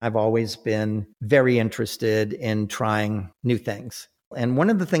I've always been very interested in trying new things. And one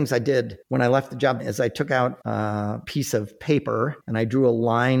of the things I did when I left the job is I took out a piece of paper and I drew a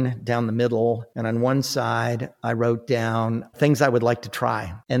line down the middle. And on one side, I wrote down things I would like to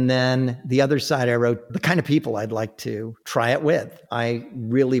try. And then the other side, I wrote the kind of people I'd like to try it with. I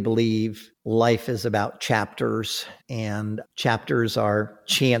really believe life is about chapters, and chapters are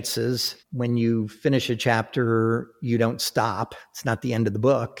chances. When you finish a chapter, you don't stop. It's not the end of the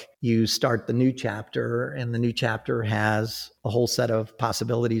book. You start the new chapter, and the new chapter has a whole set of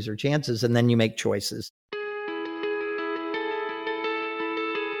possibilities or chances, and then you make choices.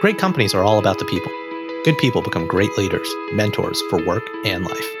 Great companies are all about the people. Good people become great leaders, mentors for work and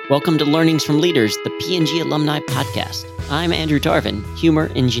life. Welcome to Learnings from Leaders, the P&G Alumni Podcast. I'm Andrew Tarvin, humor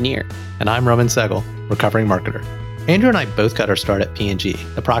engineer. And I'm Roman Segel, recovering marketer. Andrew and I both got our start at P&G,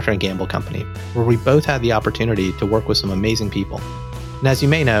 the Procter & Gamble company, where we both had the opportunity to work with some amazing people. And as you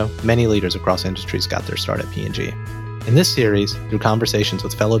may know, many leaders across industries got their start at P&G. In this series, through conversations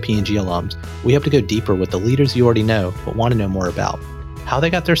with fellow P&G alums, we hope to go deeper with the leaders you already know but want to know more about. How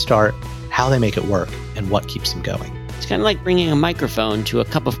they got their start, how they make it work, and what keeps them going. It's kind of like bringing a microphone to a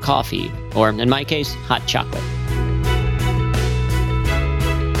cup of coffee, or in my case, hot chocolate.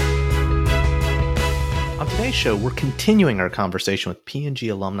 On today's show, we're continuing our conversation with P&G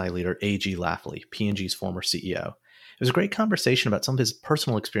alumni leader A.G. Lafley, P&G's former CEO. It was a great conversation about some of his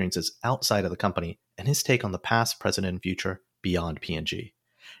personal experiences outside of the company and his take on the past, present, and future beyond P&G.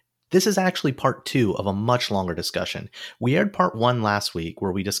 This is actually part 2 of a much longer discussion. We aired part 1 last week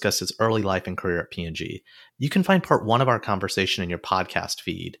where we discussed his early life and career at P&G. You can find part 1 of our conversation in your podcast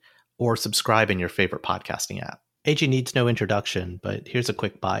feed or subscribe in your favorite podcasting app. A.G. needs no introduction, but here's a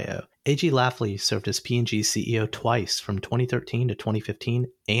quick bio. A.G. Lafley served as P&G's CEO twice from 2013 to 2015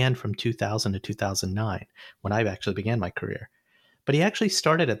 and from 2000 to 2009, when I actually began my career. But he actually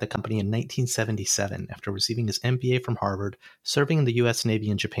started at the company in 1977 after receiving his MBA from Harvard, serving in the U.S.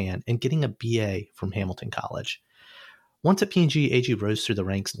 Navy in Japan, and getting a BA from Hamilton College. Once at P&G, A.G. rose through the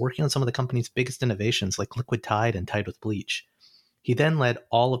ranks, working on some of the company's biggest innovations like Liquid Tide and Tide with Bleach. He then led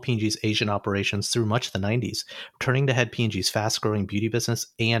all of P&G's Asian operations through much of the 90s, returning to head P&G's fast-growing beauty business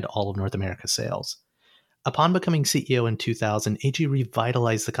and all of North America's sales. Upon becoming CEO in 2000, A.G.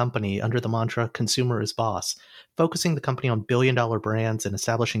 revitalized the company under the mantra, consumer is boss, focusing the company on billion-dollar brands and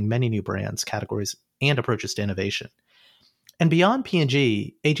establishing many new brands, categories, and approaches to innovation. And beyond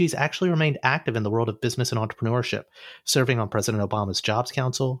P&G, A.G.'s actually remained active in the world of business and entrepreneurship, serving on President Obama's Jobs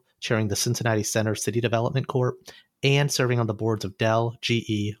Council, chairing the Cincinnati Center City Development Corp., and serving on the boards of Dell,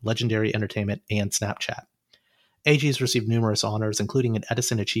 GE, Legendary Entertainment, and Snapchat. A.G.'s received numerous honors, including an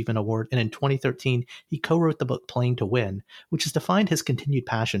Edison Achievement Award, and in 2013, he co-wrote the book Playing to Win, which has defined his continued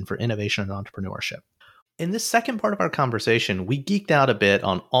passion for innovation and entrepreneurship. In this second part of our conversation, we geeked out a bit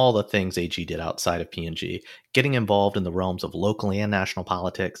on all the things A.G. did outside of P&G, getting involved in the realms of local and national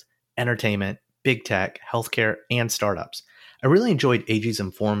politics, entertainment, big tech, healthcare, and startups. I really enjoyed A.G.'s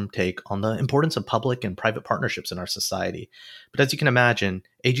informed take on the importance of public and private partnerships in our society. But as you can imagine,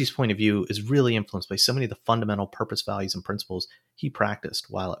 A.G.'s point of view is really influenced by so many of the fundamental purpose, values, and principles he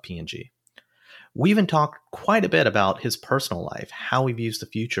practiced while at P&G. We even talked quite a bit about his personal life, how he views the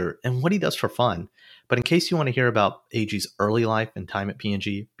future, and what he does for fun. But in case you want to hear about A.G.'s early life and time at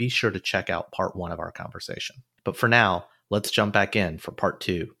P&G, be sure to check out part 1 of our conversation. But for now, let's jump back in for part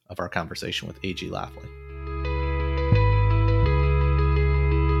 2 of our conversation with A.G. Lafley.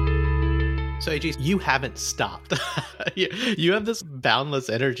 So A.G., you haven't stopped. You have this boundless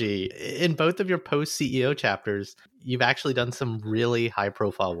energy. In both of your post-CEO chapters, you've actually done some really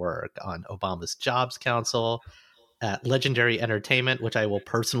high-profile work on Obama's Jobs Council, at Legendary Entertainment, which I will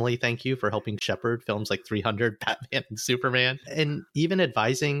personally thank you for helping shepherd films like 300, Batman, and Superman, and even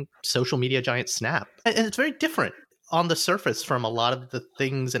advising social media giant Snap. And it's very different on the surface from a lot of the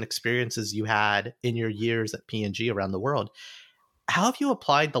things and experiences you had in your years at P&G around the world. How have you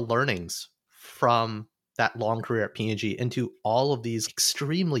applied the learnings from that long career at P&G into all of these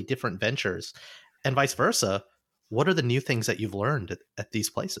extremely different ventures, and vice versa? What are the new things that you've learned at these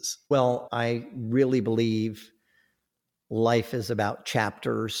places? Well, I really believe life is about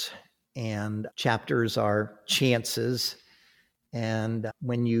chapters, and chapters are chances. And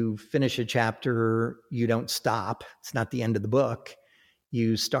when you finish a chapter, you don't stop. It's not the end of the book.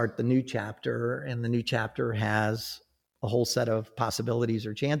 You start the new chapter, and the new chapter has a whole set of possibilities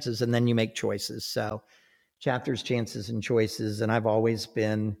or chances, and then you make choices. So chapters, chances, and choices. And I've always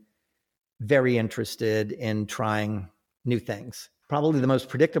been very interested in trying new things. Probably the most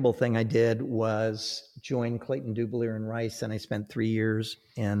predictable thing I did was join Clayton, Dubilier & Rice, and I spent 3 years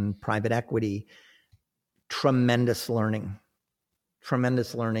in private equity. Tremendous learning.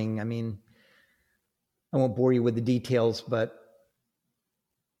 tremendous learning. I mean, I won't bore you with the details, but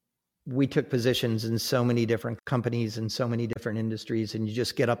we took positions in so many different companies and so many different industries, and you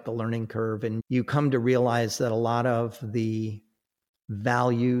just get up the learning curve and you come to realize that a lot of the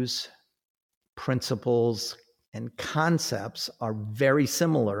values, principles, and concepts are very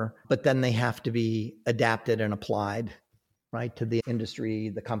similar, but then they have to be adapted and applied, right, to the industry,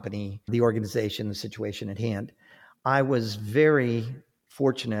 the company, the organization, the situation at hand. I was very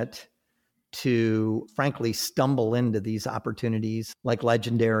fortunate to frankly stumble into these opportunities like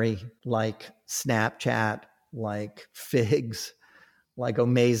Legendary, like Snapchat, like Figs, like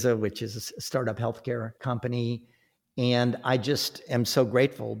Omeza, which is a startup healthcare company. And I just am so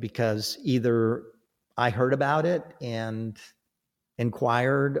grateful because either I heard about it and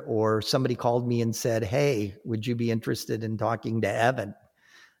inquired, or somebody called me and said, hey, would you be interested in talking to Evan,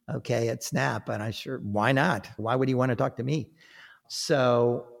 okay, at Snap? And I sure, why not? Why would he want to talk to me?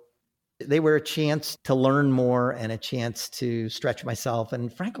 So they were a chance to learn more and a chance to stretch myself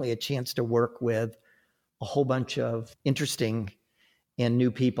and frankly, a chance to work with a whole bunch of interesting and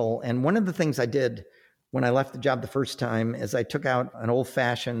new people. And one of the things I did when I left the job the first time is I took out an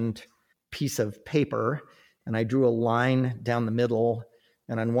old-fashioned piece of paper and I drew a line down the middle.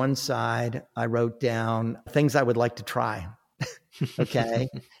 And on one side, I wrote down things I would like to try. Okay.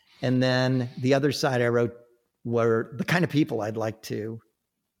 And then the other side I wrote were the kind of people I'd like to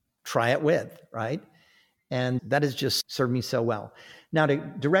try it with, right? And that has just served me so well. Now, to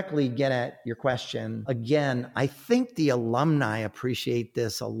directly get at your question, again, I think the alumni appreciate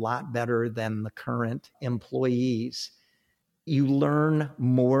this a lot better than the current employees. You learn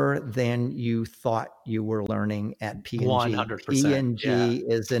more than you thought you were learning at P&G. 100%. P&G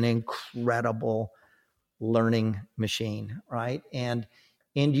is an incredible learning machine, right? And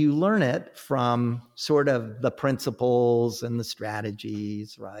you learn it from sort of the principles and the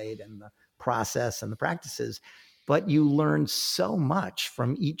strategies, right? And the process and the practices, but you learn so much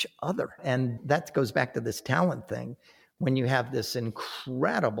from each other. And that goes back to this talent thing. When you have this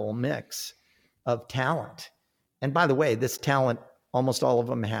incredible mix of talent, and by the way, this talent, almost all of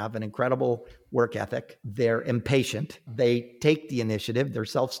them have an incredible work ethic. They're impatient. They take the initiative. They're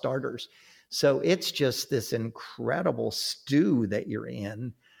self-starters. So it's just this incredible stew that you're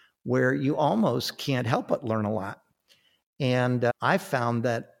in where you almost can't help but learn a lot. And I found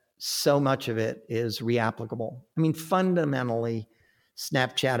that so much of it is reapplicable. I mean, fundamentally,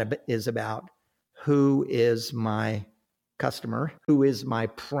 Snapchat is about who is my customer, who is my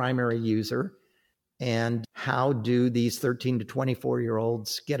primary user, and how do these 13 to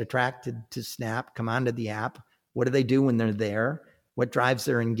 24-year-olds get attracted to Snap, come onto the app? What do they do when they're there? What drives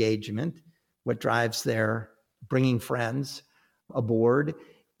their engagement? What drives their bringing friends aboard?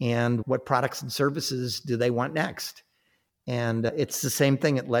 And what products and services do they want next? And it's the same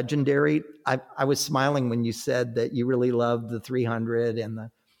thing at Legendary. I was smiling when you said that you really loved the 300 and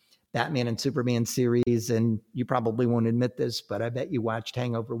the Batman and Superman series. And you probably won't admit this, but I bet you watched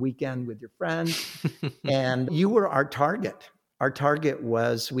Hangover Weekend with your friends. And you were our target. Our target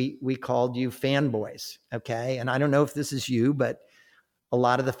was, we called you fanboys, okay? And I don't know if this is you, but a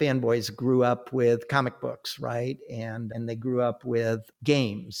lot of the fanboys grew up with comic books, right? And they grew up with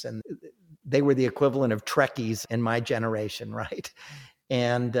games, and they were the equivalent of Trekkies in my generation, right?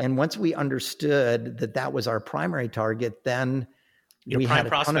 And once we understood that that was our primary target, then we had a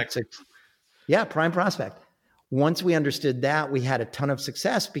prospect. Prime prospect. Once we understood that, we had a ton of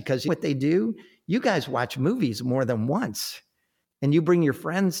success because what they do, you guys watch movies more than once. And you bring your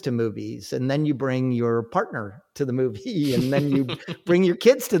friends to movies, and then you bring your partner to the movie, and then you bring your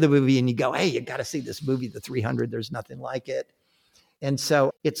kids to the movie, and you go, hey, you got to see this movie, The 300. There's nothing like it. And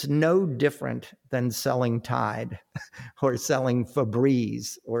so it's no different than selling Tide or selling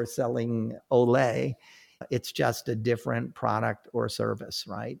Febreze or selling Olay. It's just a different product or service,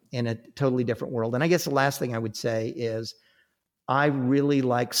 right? In a totally different world. And I guess the last thing I would say is I really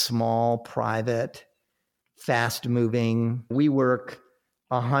like small, private, fast moving. We work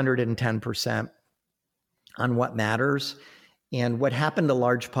 110% on what matters. And what happened to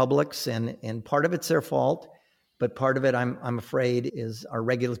large publics, and part of it's their fault, but part of it, I'm afraid, is our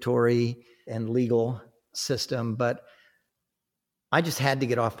regulatory and legal system. But I just had to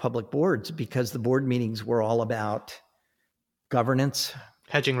get off public boards because the board meetings were all about governance,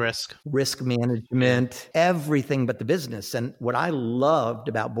 hedging risk management, everything but the business. And what I loved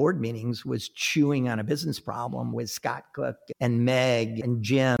about board meetings was chewing on a business problem with Scott Cook and Meg and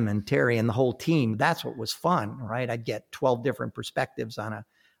Jim and Terry and the whole team. That's what was fun, right? I'd get 12 different perspectives on a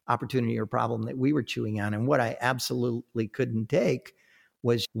opportunity or problem that we were chewing on. And what I absolutely couldn't take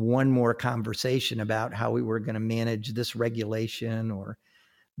was one more conversation about how we were going to manage this regulation or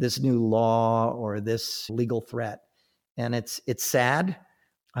this new law or this legal threat. And it's sad.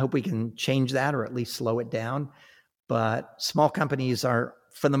 I hope we can change that or at least slow it down. But small companies are,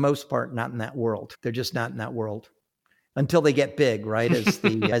 for the most part, not in that world. They're just not in that world until they get big, right?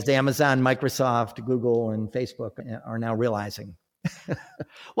 As Amazon, Microsoft, Google, and Facebook are now realizing.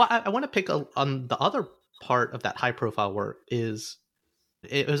 Well, I want to pick on the other part of that high profile work is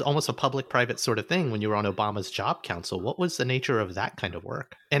it was almost a public-private sort of thing when you were on Obama's Job Council. What was the nature of that kind of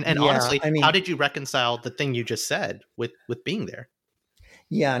work? And honestly, how did you reconcile the thing you just said with being there?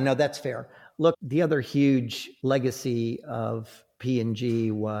 Yeah, no, that's fair. Look, the other huge legacy of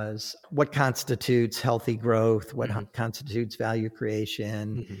P&G was what constitutes healthy growth, what constitutes value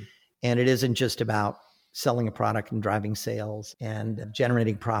creation. And it isn't just about selling a product and driving sales and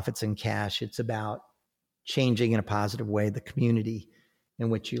generating profits and cash. It's about changing in a positive way the community in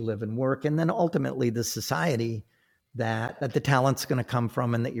which you live and work, and then ultimately the society that the talent's going to come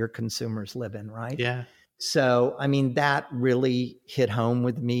from and that your consumers live in, right? Yeah. So, I mean, that really hit home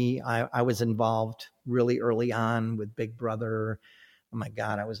with me. I was involved really early on with Big Brother. Oh my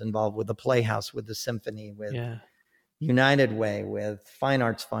God, I was involved with the Playhouse, with the Symphony, with United Way, with Fine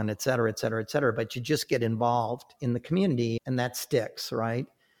Arts Fund, et cetera, et cetera, et cetera. But you just get involved in the community and that sticks, right?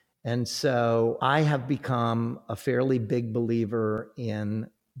 And so I have become a fairly big believer in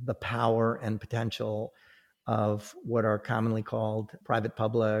the power and potential of what are commonly called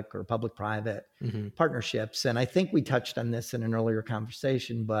private-public or public-private partnerships. And I think we touched on this in an earlier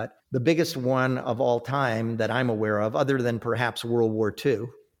conversation, but the biggest one of all time that I'm aware of, other than perhaps World War II,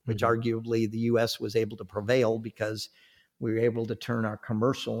 which arguably the US was able to prevail because we were able to turn our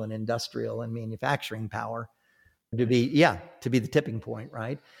commercial and industrial and manufacturing power to be the tipping point,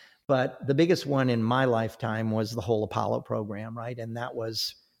 right? But the biggest one in my lifetime was the whole Apollo program, right? And that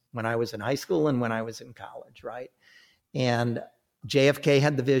was when I was in high school and when I was in college, right? And JFK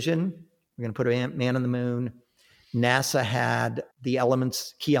had the vision. We're going to put a man on the moon. NASA had the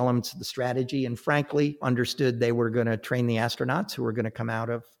key elements of the strategy, and frankly, understood they were going to train the astronauts who were going to come out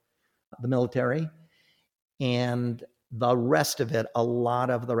of the military. And the rest of it, a lot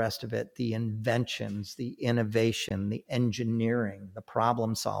of the rest of it, the inventions, the innovation, the engineering, the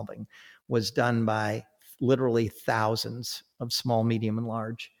problem solving was done by literally thousands of small, medium, and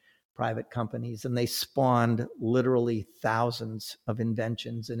large private companies. And they spawned literally thousands of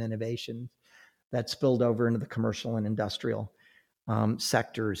inventions and innovations that spilled over into the commercial and industrial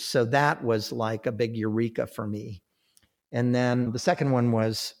sectors. So that was like a big eureka for me. And then the second one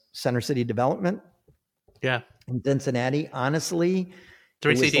was Center City Development. Yeah. In Cincinnati, honestly,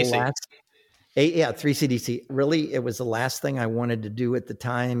 3CDC. 3CDC. Really, it was the last thing I wanted to do at the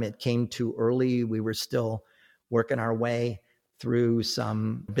time. It came too early. We were still working our way through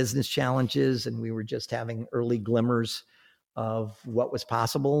some business challenges, and we were just having early glimmers of what was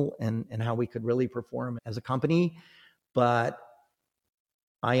possible and how we could really perform as a company. But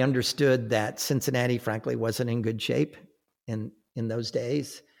I understood that Cincinnati, frankly, wasn't in good shape in those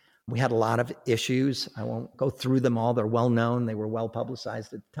days. We had a lot of issues. I won't go through them all. They're well known. They were well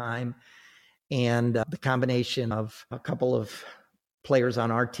publicized at the time. And the combination of a couple of players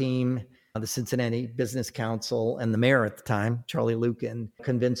on our team, the Cincinnati Business Council, and the mayor at the time, Charlie Lucan,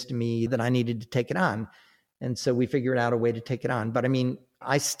 convinced me that I needed to take it on. And so we figured out a way to take it on. But I mean,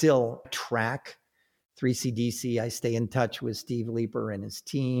 I still track 3CDC. I stay in touch with Steve Leeper and his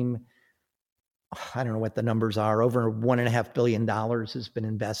team. I don't know what the numbers are. Over $1.5 billion has been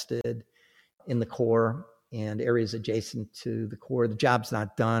invested in the core and areas adjacent to the core. The job's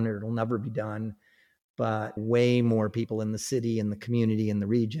not done, or it'll never be done, but way more people in the city and the community and the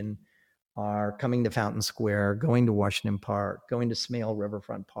region are coming to Fountain Square, going to Washington Park, going to Smale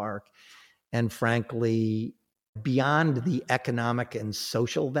Riverfront Park. And frankly, beyond the economic and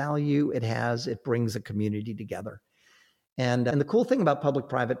social value it has, it brings a community together. And the cool thing about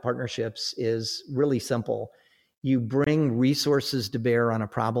public-private partnerships is really simple. You bring resources to bear on a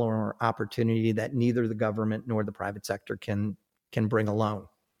problem or opportunity that neither the government nor the private sector can bring alone.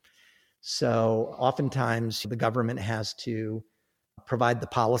 So oftentimes the government has to provide the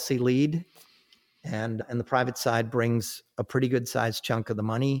policy lead, and the private side brings a pretty good sized chunk of the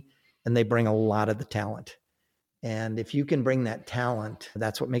money, and they bring a lot of the talent. And if you can bring that talent,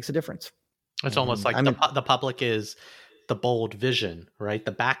 that's what makes a difference. It's almost like the public is the bold vision, right?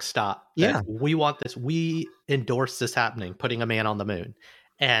 The backstop. Yeah. We want this. We endorse this happening, putting a man on the moon.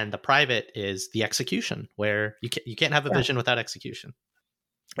 And the private is the execution, where you can't have a vision without execution.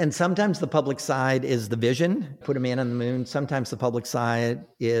 And sometimes the public side is the vision, put a man on the moon. Sometimes the public side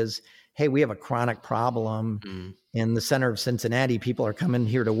is, hey, we have a chronic problem in the center of Cincinnati. People are coming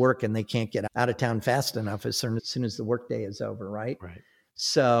here to work and they can't get out of town fast enough as soon as the workday is over, right? Right.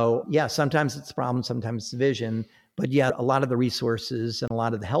 So yeah, sometimes it's a problem, sometimes it's vision. But yeah, a lot of the resources and a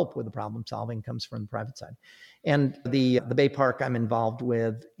lot of the help with the problem solving comes from the private side. And the Bay Park I'm involved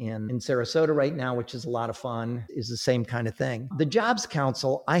with in Sarasota right now, which is a lot of fun, is the same kind of thing. The Jobs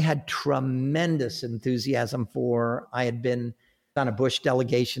Council, I had tremendous enthusiasm for. I had been on a Bush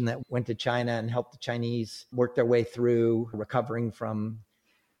delegation that went to China and helped the Chinese work their way through recovering from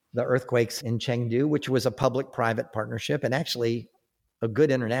the earthquakes in Chengdu, which was a public-private partnership and actually a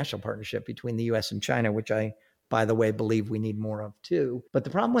good international partnership between the US and China, which I, by the way, believe we need more of too. But the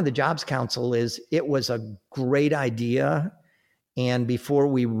problem with the Jobs Council is it was a great idea. And before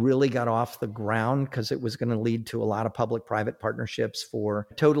we really got off the ground, because it was going to lead to a lot of public-private partnerships for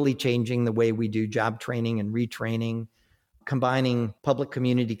totally changing the way we do job training and retraining, combining public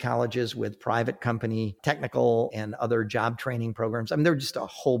community colleges with private company technical and other job training programs. I mean, there were just a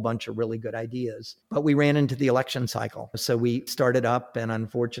whole bunch of really good ideas. But we ran into the election cycle. So we started up, and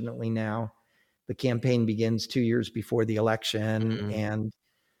unfortunately now the campaign begins 2 years before the election, and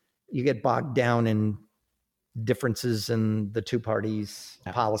you get bogged down in differences in the two parties'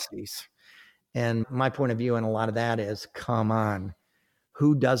 policies. And my point of view on a lot of that is, come on,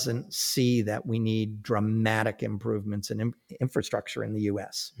 who doesn't see that we need dramatic improvements in infrastructure in the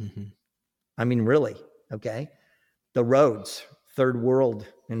US? I mean, really, okay? The roads, third world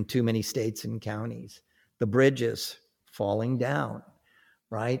in too many states and counties. The bridges falling down,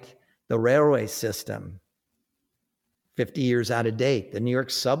 right? The railway system, 50 years out of date. The New York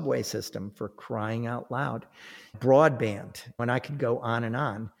subway system, for crying out loud. Broadband, when I could go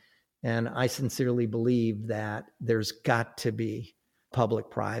on. And I sincerely believe that there's got to be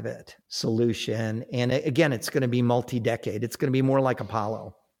public-private solution. And again, it's going to be multi-decade. It's going to be more like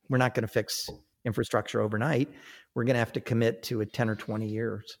Apollo. We're not going to fix infrastructure overnight. We're going to have to commit to a 10 or 20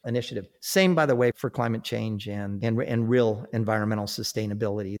 years initiative. Same, by the way, for climate change and real environmental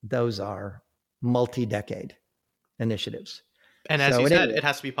sustainability. Those are multi-decade initiatives. And as you said, it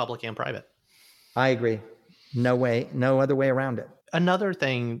has to be public and private. I agree. No other way around it. Another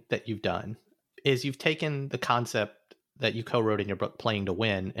thing that you've done is you've taken the concept that you co-wrote in your book, Playing to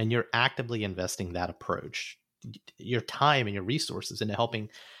Win, and you're actively investing that approach, your time and your resources into helping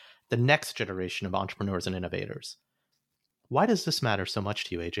the next generation of entrepreneurs and innovators. Why does this matter so much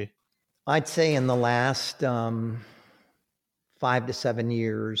to you, AJ? I'd say in the last 5 to 7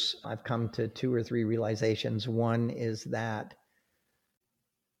 years, I've come to 2 or 3 realizations. One is that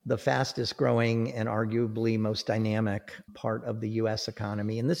the fastest growing and arguably most dynamic part of the US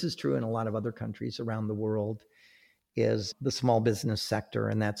economy, and this is true in a lot of other countries around the world, is the small business sector.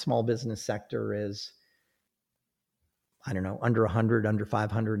 And that small business sector is, I don't know, under 100, under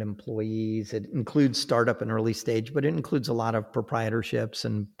 500 employees. It includes startup and early stage, but it includes a lot of proprietorships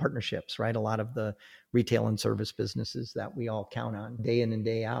and partnerships, right? A lot of the retail and service businesses that we all count on day in and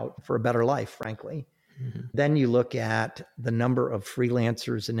day out for a better life, frankly. Then you look at the number of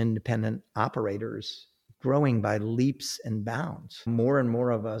freelancers and independent operators growing by leaps and bounds. More and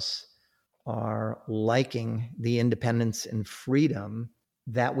more of us are liking the independence and freedom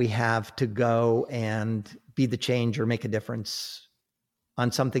that we have to go and be the change or make a difference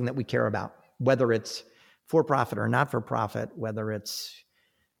on something that we care about, whether it's for profit or not for profit, whether it's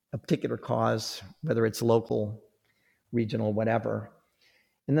a particular cause, whether it's local, regional, whatever.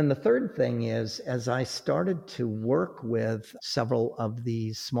 And then the third thing is, as I started to work with several of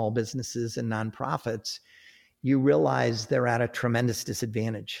these small businesses and nonprofits, you realize they're at a tremendous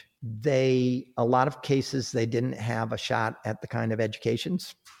disadvantage. A lot of cases, they didn't have a shot at the kind of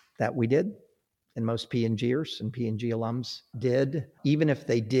educations that we did, and most P&Gers and P&G alums did. Even if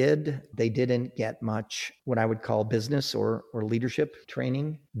they did, they didn't get much what I would call business or leadership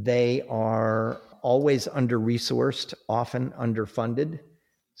training. They are always under-resourced, often underfunded.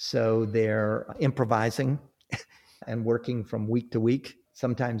 So they're improvising and working from week to week,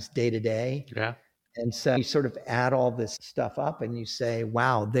 sometimes day to day. Yeah. And so you sort of add all this stuff up and you say,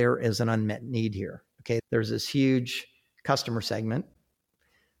 wow, there is an unmet need here. Okay. There's this huge customer segment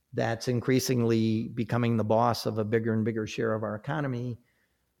that's increasingly becoming the boss of a bigger and bigger share of our economy.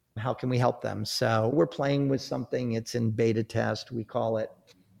 How can we help them? So we're playing with something. It's in beta test. We call it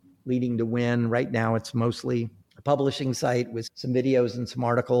Leading to Win. Right now, it's mostly a publishing site with some videos and some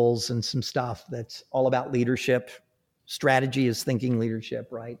articles and some stuff that's all about leadership. Strategy is thinking leadership,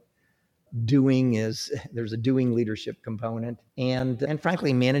 right? There's a doing leadership component, and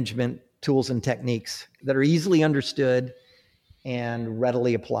frankly, management tools and techniques that are easily understood and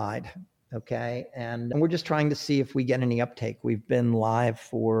readily applied. Okay. And we're just trying to see if we get any uptake. We've been live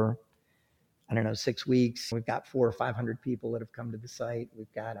for 6 weeks. We've got 400 or 500 people that have come to the site.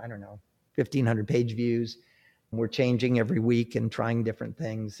 We've got, 1,500 page views. We're changing every week and trying different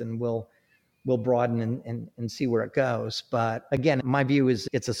things, and we'll broaden and see where it goes. But again, my view is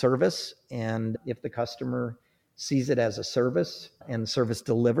it's a service. And if the customer sees it as a service and the service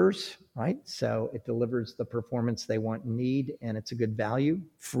delivers, right? So it delivers the performance they want and need, and it's a good value,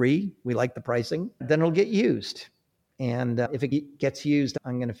 free. We like the pricing, then it'll get used. And if it gets used,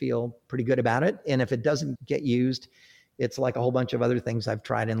 I'm going to feel pretty good about it. And if it doesn't get used, it's like a whole bunch of other things I've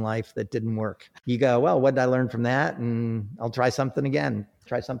tried in life that didn't work. You go, well, what did I learn from that? And I'll try something again,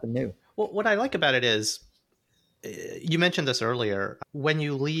 try something new. Well, what I like about it is, you mentioned this earlier, when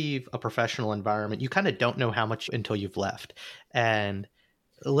you leave a professional environment, you kind of don't know how much until you've left. And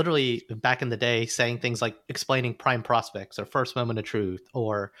literally back in the day, saying things like explaining prime prospects or first moment of truth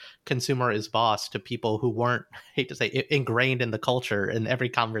or consumer is boss to people who weren't, I hate to say, ingrained in the culture in every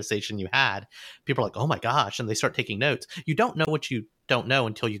conversation you had, people are like, oh my gosh, and they start taking notes. You don't know what you don't know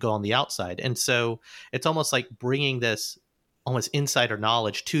until you go on the outside. And so it's almost like bringing this almost insider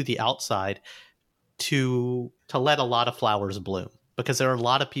knowledge to the outside to let a lot of flowers bloom, because there are a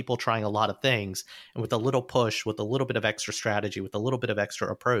lot of people trying a lot of things, and with a little push, with a little bit of extra strategy, with a little bit of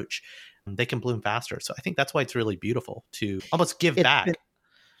extra approach, they can bloom faster. So I think that's why it's really beautiful to almost give back.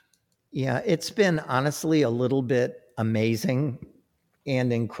 It's been honestly a little bit amazing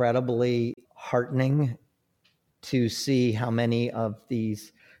and incredibly heartening to see how many of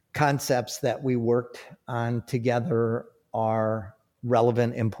these concepts that we worked on together are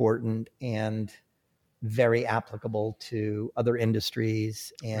relevant, important, and very applicable to other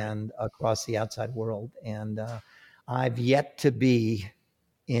industries and across the outside world. And I've yet to be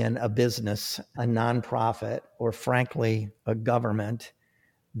in a business, a nonprofit, or frankly, a government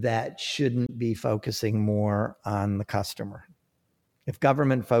that shouldn't be focusing more on the customer. If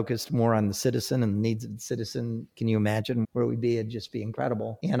government focused more on the citizen and the needs of the citizen, can you imagine where we'd be? It'd just be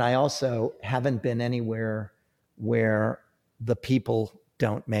incredible. And I also haven't been anywhere where the people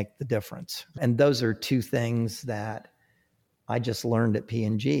don't make the difference. And those are two things that I just learned at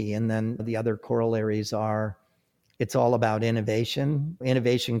P&G. And then the other corollaries are, it's all about innovation.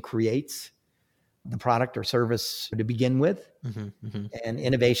 Innovation creates the product or service to begin with, and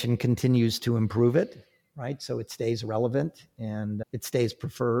innovation continues to improve it, right? So it stays relevant and it stays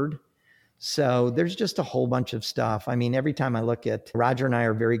preferred. So there's just a whole bunch of stuff. I mean, every time I look at, Roger and I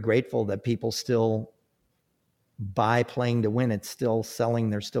are very grateful that people still buy Playing to Win. It's still selling.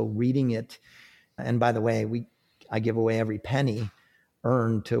 They're still reading it. And by the way, I give away every penny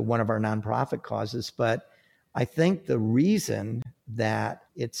earned to one of our nonprofit causes. But I think the reason that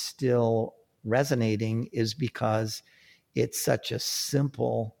it's still resonating is because it's such a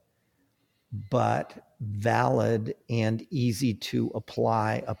simple but valid and easy to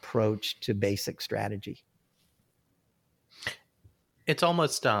apply approach to basic strategy. It's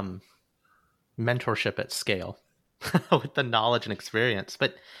almost mentorship at scale with the knowledge and experience.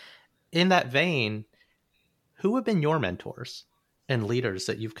 But in that vein, who have been your mentors and leaders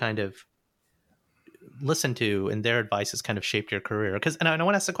that you've kind of listened to and their advice has kind of shaped your career? And I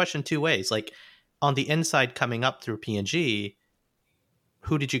want to ask the question two ways. Like, on the inside coming up through P&G,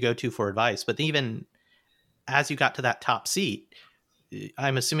 who did you go to for advice? But even as you got to that top seat,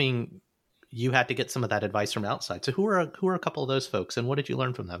 I'm assuming you had to get some of that advice from outside. So who are a couple of those folks, and what did you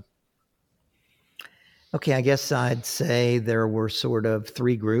learn from them? Okay, I guess I'd say there were sort of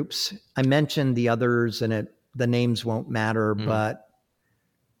three groups. I mentioned the others, and the names won't matter, but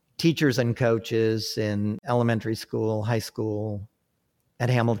teachers and coaches in elementary school, high school, at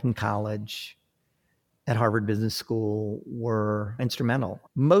Hamilton College, at Harvard Business School were instrumental.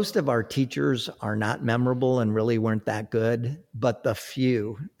 Most of our teachers are not memorable and really weren't that good, but the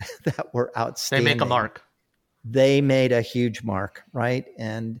few that were outstanding, they make a mark. They made a huge mark, right?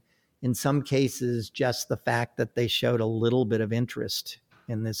 And in some cases, just the fact that they showed a little bit of interest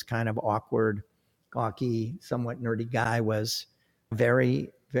in this kind of awkward, gawky, somewhat nerdy guy was very,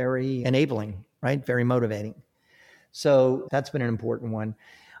 very enabling, right? Very motivating. So that's been an important one.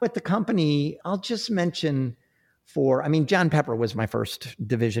 At the company, I'll just mention John Pepper was my first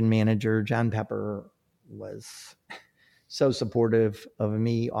division manager. John Pepper was so supportive of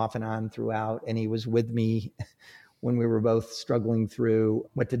me off and on throughout, and he was with me when we were both struggling through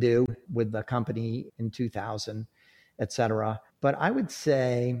what to do with the company in 2000, et cetera. But I would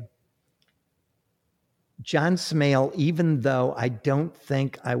say John Smale, even though I don't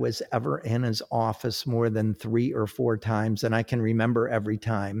think I was ever in his office more than 3 or 4 times, and I can remember every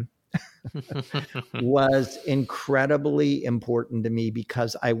time, was incredibly important to me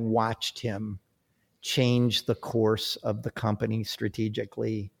because I watched him change the course of the company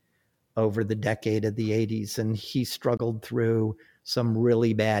strategically over the decade of the 80s, and he struggled through some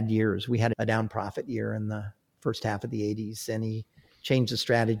really bad years. We had a down profit year in the first half of the 80s, and he changed the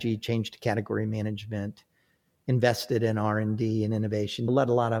strategy, changed to category management, invested in R&D and innovation, led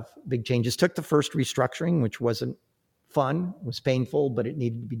a lot of big changes, took the first restructuring, which wasn't fun, was painful, but it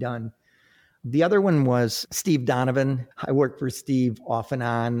needed to be done. The other one was Steve Donovan. I worked for Steve off and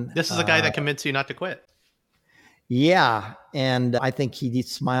on. This is the guy that convinced you not to quit. Yeah. And I think he'd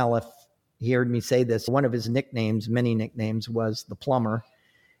smile if he heard me say this. One of his nicknames, many nicknames, was the plumber.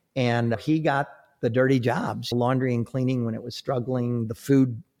 And he got the dirty jobs, laundry and cleaning when it was struggling, the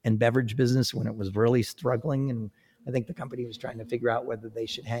food and beverage business when it was really struggling. And I think the company was trying to figure out whether they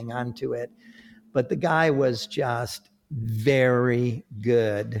should hang on to it. But the guy was just very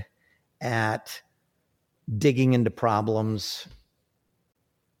good at digging into problems,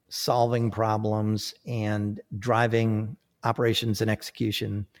 solving problems, and driving operations and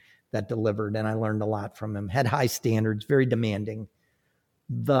execution that delivered. And I learned a lot from him. Had high standards, very demanding.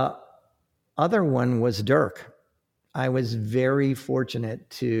 The other one was Dirk. I was very fortunate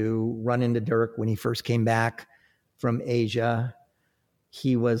to run into Dirk when he first came back from Asia.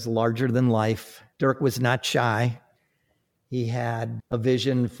 He was larger than life. Dirk was not shy. He had a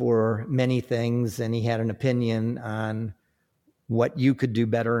vision for many things, and he had an opinion on what you could do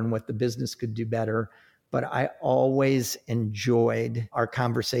better and what the business could do better. But I always enjoyed our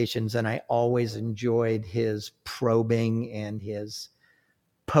conversations, and I always enjoyed his probing and his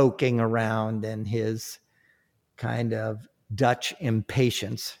poking around and his kind of Dutch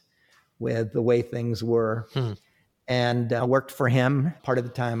impatience with the way things were. And I worked for him. Part of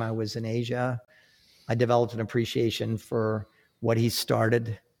the time I was in Asia, I developed an appreciation for what he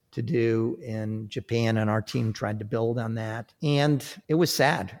started to do in Japan, and our team tried to build on that. And it was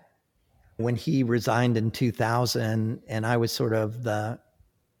sad when he resigned in 2000, and I was sort of the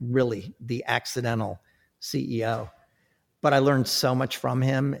accidental CEO. But I learned so much from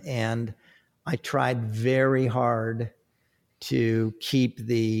him, and I tried very hard to keep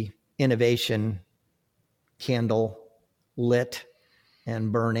the innovation candle lit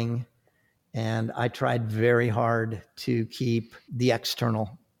and burning. And I tried very hard to keep the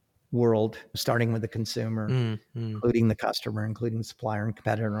external world, starting with the consumer, including the customer, including the supplier and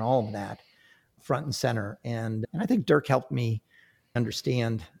competitor, and all of that, front and center. And I think Dirk helped me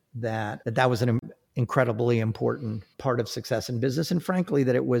understand that was an incredibly important part of success in business. And frankly,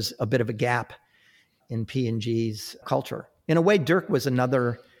 that it was a bit of a gap in P&G's culture. In a way, Dirk was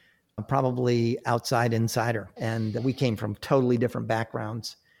another probably outside insider. And we came from totally different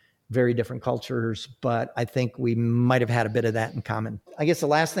backgrounds, very different cultures, but I think we might have had a bit of that in common. I guess the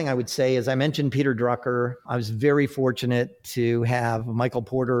last thing I would say is I mentioned Peter Drucker. I was very fortunate to have Michael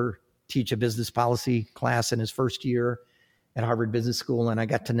Porter teach a business policy class in his first year at Harvard Business School. And I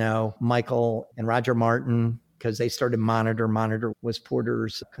got to know Michael and Roger Martin because they started Monitor. Monitor was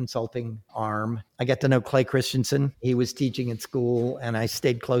Porter's consulting arm. I got to know Clay Christensen. He was teaching at school, and I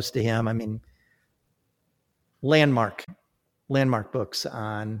stayed close to him. I mean, landmark books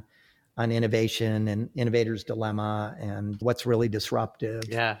on innovation and innovator's dilemma and what's really disruptive.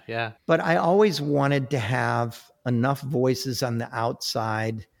 Yeah. But I always wanted to have enough voices on the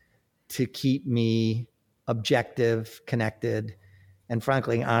outside to keep me objective, connected, and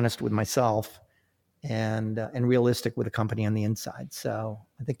frankly, honest with myself and realistic with the company on the inside. So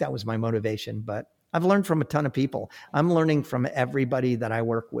I think that was my motivation, but I've learned from a ton of people. I'm learning from everybody that I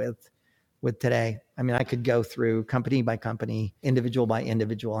work with today. I mean, I could go through company by company, individual by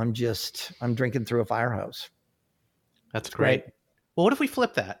individual. I'm drinking through a fire hose. That's great. Well, what if we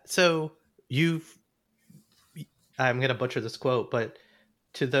flip that? So I'm going to butcher this quote, but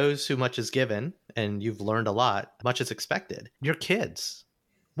to those who much is given, and you've learned a lot, much is expected. Your kids,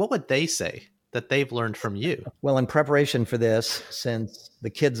 what would they say that they've learned from you? Well, in preparation for this, since the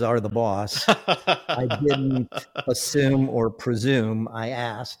kids are the boss, I didn't assume or presume. I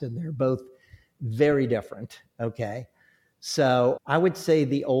asked, and they're both very different. Okay. So I would say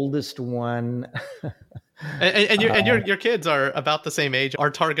the oldest one. and your kids are about the same age, our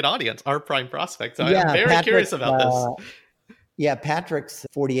target audience, our prime prospects. So I'm very curious about this. Yeah, Patrick's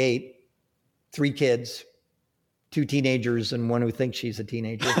 48, 3 kids, 2 teenagers, and one who thinks she's a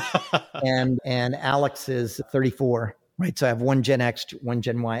teenager. and Alex is 34, right? So I have one Gen X, one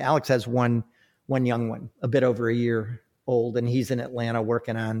Gen Y. Alex has one young one, a bit over a year old, and he's in Atlanta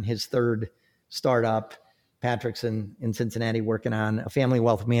working on his 3rd startup. Patrick's in Cincinnati working on a family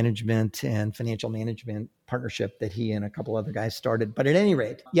wealth management and financial management partnership that he and a couple other guys started. But at any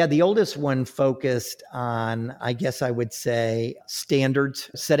rate, the oldest one focused on, I guess I would say, standards,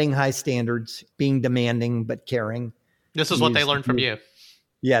 setting high standards, being demanding but caring. This is what they learned from you.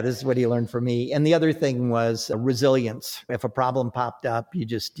 Yeah, this is what he learned from me. And the other thing was resilience. If a problem popped up, you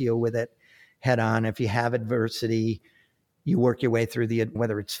just deal with it head on. If you have adversity, you work your way through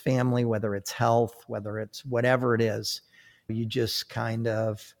whether it's family, whether it's health, whether it's whatever it is, you just kind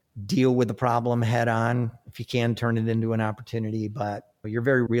of deal with the problem head on. If you can, turn it into an opportunity, but you're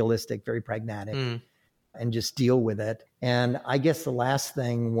very realistic, very pragmatic, and just deal with it. And I guess the last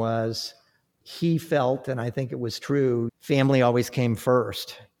thing was he felt, and I think it was true, family always came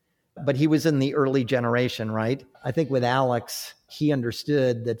first. But he was in the early generation, right? I think with Alex, he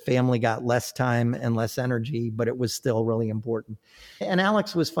understood that family got less time and less energy, but it was still really important. And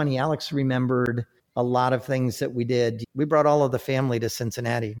Alex was funny. Alex remembered a lot of things that we did. We brought all of the family to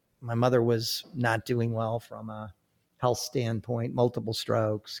Cincinnati. My mother was not doing well from a health standpoint, multiple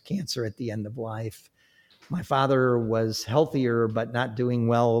strokes, cancer at the end of life. My father was healthier, but not doing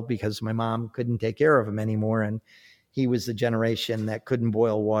well because my mom couldn't take care of him anymore. And he was the generation that couldn't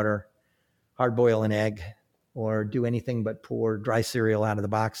boil water, hard boil an egg, or do anything but pour dry cereal out of the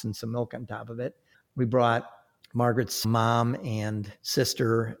box and some milk on top of it. We brought Margaret's mom and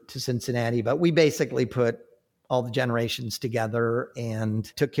sister to Cincinnati, but we basically put all the generations together and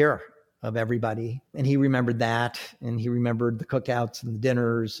took care of everybody. And he remembered that, and he remembered the cookouts and the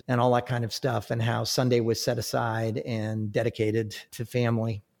dinners and all that kind of stuff, and how Sunday was set aside and dedicated to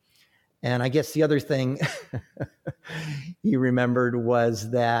family. And I guess the other thing he remembered was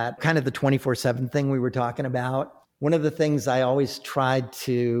that kind of the 24/7 thing we were talking about. One of the things I always tried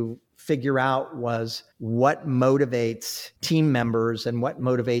to figure out was what motivates team members and what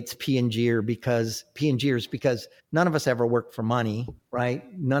motivates P&Gers, because none of us ever worked for money, right?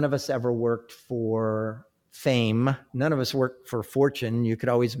 None of us ever worked for fame. None of us worked for fortune. You could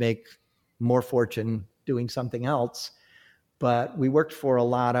always make more fortune doing something else. But we worked for a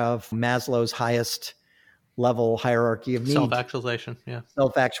lot of Maslow's highest level hierarchy of needs. Self-actualization, yeah.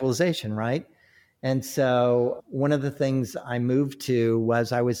 Self-actualization, right? And so one of the things I moved to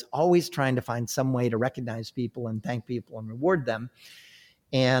was I was always trying to find some way to recognize people and thank people and reward them.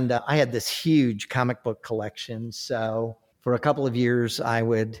 And I had this huge comic book collection. So for a couple of years, I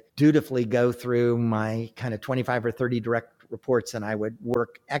would dutifully go through my kind of 25 or 30 direct reports, and I would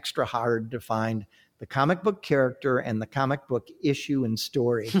work extra hard to find the comic book character and the comic book issue and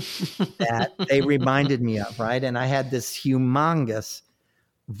story that they reminded me of, right? And I had this humongous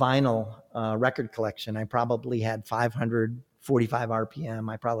vinyl record collection. I probably had 545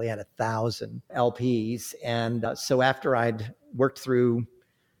 RPM. I probably had 1,000 LPs. And so after I'd worked through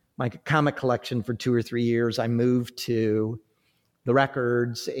my comic collection for 2 or 3 years, I moved to the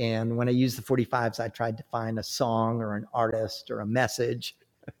records. And when I used the 45s, I tried to find a song or an artist or a message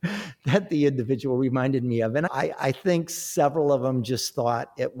that the individual reminded me of. And I think several of them just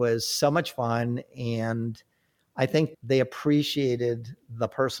thought it was so much fun. And I think they appreciated the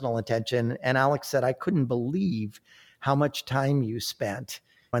personal attention. And Alex said, I couldn't believe how much time you spent.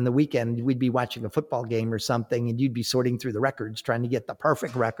 On the weekend, we'd be watching a football game or something, and you'd be sorting through the records, trying to get the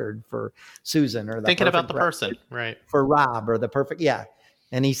perfect record for Susan, or thinking about the person, right? For Rob, or the perfect, yeah.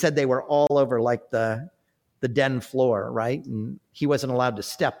 And he said they were all over like the den floor, right? And he wasn't allowed to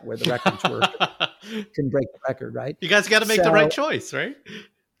step where the records were. Couldn't break the record, right? You guys got to make the right choice, right?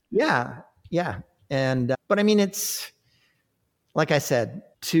 Yeah. And, but I mean, it's, like I said,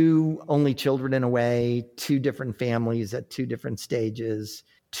 2 only children in a way, 2 different families at 2 different stages,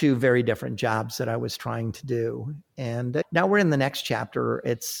 2 very different jobs that I was trying to do. And now we're in the next chapter.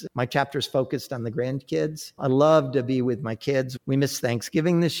 My chapter's focused on the grandkids. I love to be with my kids. We missed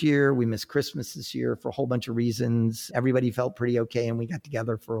Thanksgiving this year. We missed Christmas this year for a whole bunch of reasons. Everybody felt pretty okay, and we got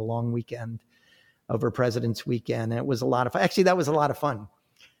together for a long weekend over President's Weekend. And it was a lot of fun. Actually, that was a lot of fun.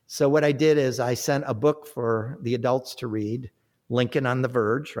 So what I did is I sent a book for the adults to read, Lincoln on the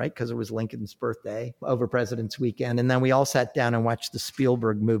Verge, right? Because it was Lincoln's birthday over President's Weekend. And then we all sat down and watched the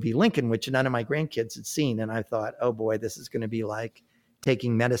Spielberg movie, Lincoln, which none of my grandkids had seen. And I thought, oh boy, this is going to be like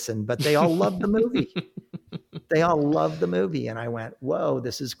taking medicine. But they all loved the movie. They all loved the movie. And I went, whoa,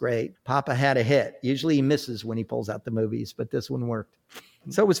 this is great. Papa had a hit. Usually he misses when he pulls out the movies, but this one worked.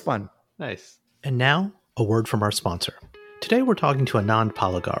 So it was fun. Nice. And now a word from our sponsor. Today, we're talking to Anand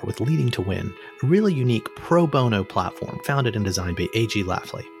Palagar with Leading to Win, a really unique pro bono platform founded and designed by A.G.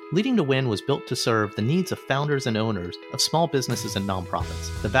 Lafley. Leading to Win was built to serve the needs of founders and owners of small businesses and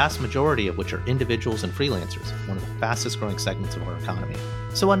nonprofits, the vast majority of which are individuals and freelancers, one of the fastest growing segments of our economy.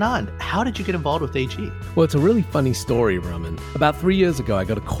 So Anand, how did you get involved with AG? Well, it's a really funny story, Raman. About 3 years ago, I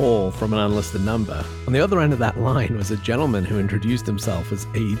got a call from an unlisted number. On the other end of that line was a gentleman who introduced himself as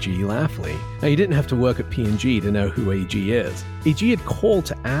A.G. Lafley. Now, you didn't have to work at P&G to know who A.G. is. A.G. had called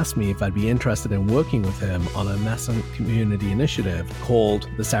to ask me if I'd be interested in working with him on a nascent community initiative called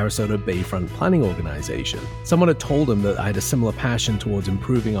the Sarasota Bayfront Planning Organization. Someone had told him that I had a similar passion towards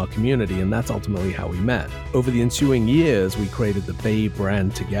improving our community, and that's ultimately how we met. Over the ensuing years, we created the Bay brand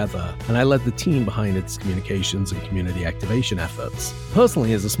together, and I led the team behind its communications and community activation efforts.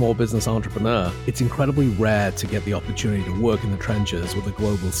 Personally, as a small business entrepreneur, it's incredibly rare to get the opportunity to work in the trenches with a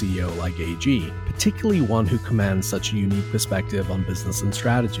global CEO like AG, particularly one who commands such a unique perspective on business and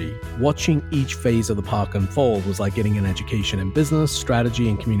strategy. Watching each phase of the park unfold was like getting an education in business, strategy,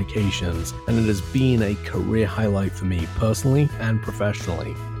 and communications, and it has been a career highlight for me personally and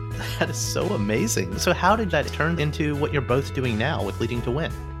professionally. That is so amazing. So how did that turn into what you're both doing now with Leading to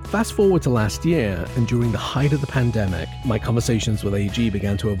Win? Fast forward to last year, and during the height of the pandemic, my conversations with AG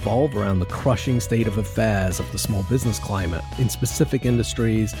began to evolve around the crushing state of affairs of the small business climate in specific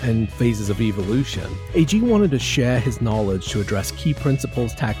industries and phases of evolution. AG wanted to share his knowledge to address key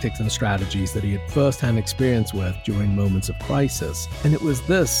principles, tactics, and strategies that he had firsthand experience with during moments of crisis. And it was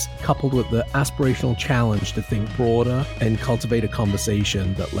this, coupled with the aspirational challenge to think broader and cultivate a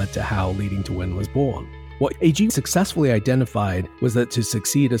conversation, that led to how Leading to Win was born. What AG successfully identified was that to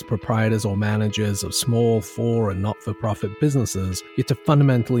succeed as proprietors or managers of small, for and not-for-profit businesses, you have to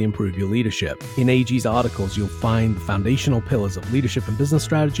fundamentally improve your leadership. In AG's articles, you'll find the foundational pillars of leadership and business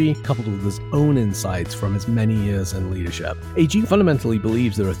strategy, coupled with his own insights from his many years in leadership. AG fundamentally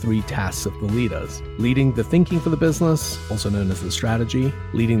believes there are three tasks of the leaders: leading the thinking for the business, also known as the strategy,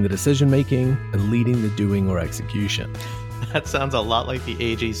 leading the decision-making, and leading the doing or execution. That sounds a lot like the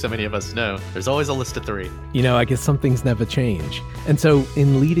AG so many of us know. There's always a list of three. You know, I guess some things never change. And so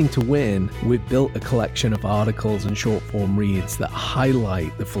in Leading to Win, we've built a collection of articles and short form reads that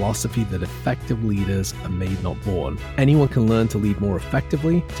highlight the philosophy that effective leaders are made, not born. Anyone can learn to lead more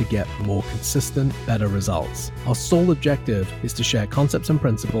effectively to get more consistent, better results. Our sole objective is to share concepts and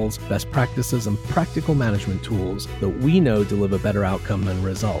principles, best practices, and practical management tools that we know deliver better outcome and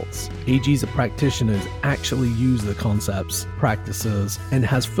results. AG is a practitioner who's actually used the concepts, practices, and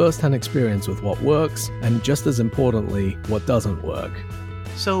has first-hand experience with what works, and just as importantly, what doesn't work.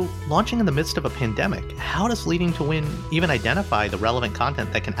 So, launching in the midst of a pandemic, how does Leading to Win even identify the relevant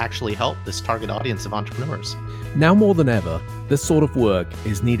content that can actually help this target audience of entrepreneurs? Now more than ever, this sort of work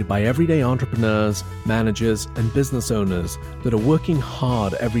is needed by everyday entrepreneurs, managers, and business owners that are working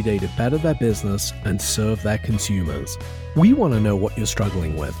hard every day to better their business and serve their consumers. We want to know what you're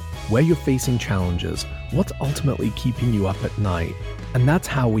struggling with, where you're facing challenges, what's ultimately keeping you up at night, and that's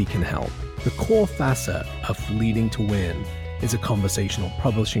how we can help. The core facet of Leading to Win is a conversational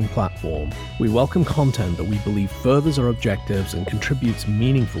publishing platform. We welcome content that we believe furthers our objectives and contributes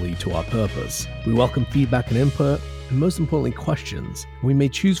meaningfully to our purpose. We welcome feedback and input, and most importantly, questions. We may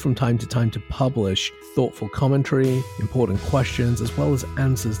choose from time to time to publish thoughtful commentary, important questions, as well as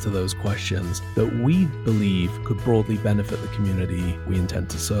answers to those questions that we believe could broadly benefit the community we intend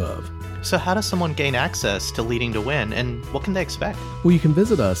to serve. So how does someone gain access to Leading to Win, and what can they expect? Well, you can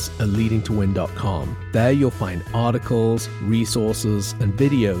visit us at leadingtowin.com. There you'll find articles, resources, and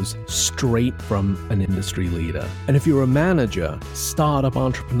videos straight from an industry leader. And if you're a manager, startup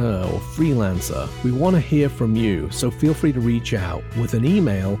entrepreneur, or freelancer, we want to hear from you, so feel free to reach out with an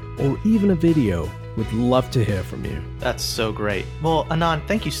email or even a video. We'd love to hear from you. That's so great. Well, Anand,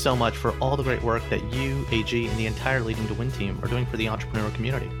 thank you so much for all the great work that you, AG, and the entire Leading to Win team are doing for the entrepreneur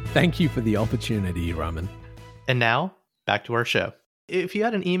community. Thank you for the opportunity, Raman. And now, back to our show. If you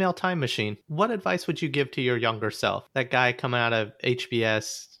had an email time machine, what advice would you give to your younger self? That guy coming out of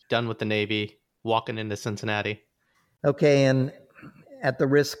HBS, done with the Navy, walking into Cincinnati. Okay, and at the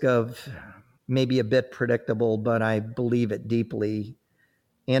risk of maybe a bit predictable, but I believe it deeply,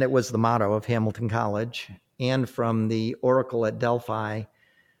 and it was the motto of Hamilton College and from the Oracle at Delphi,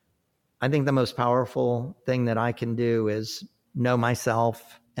 I think the most powerful thing that I can do is know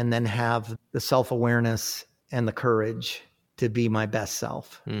myself and then have the self-awareness and the courage to be my best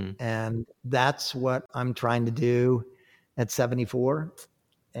self. And that's what I'm trying to do at 74.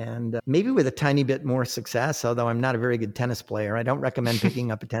 And maybe with a tiny bit more success, although I'm not a very good tennis player. I don't recommend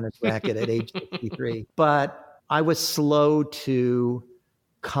picking up a tennis racket at age 53. But I was slow to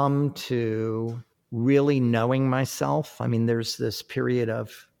come to really knowing myself. I mean, there's this period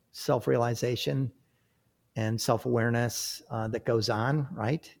of self-realization and self-awareness that goes on,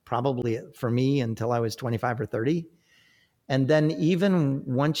 right? Probably for me until I was 25 or 30. And then even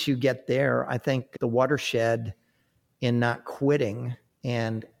once you get there, I think the watershed in not quitting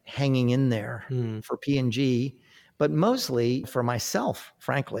and hanging in there for P&G, but mostly for myself,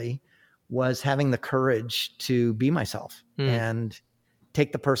 frankly, was having the courage to be myself and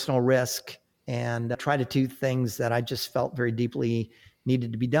take the personal risk and try to do things that I just felt very deeply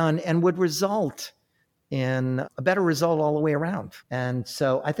needed to be done and would result in a better result all the way around. And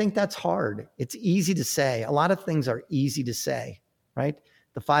so I think that's hard. It's easy to say. A lot of things are easy to say, right?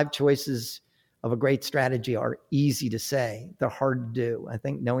 The 5 choices of a great strategy are easy to say. They're hard to do. I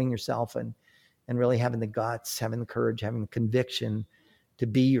think knowing yourself and really having the guts, having the courage, having the conviction to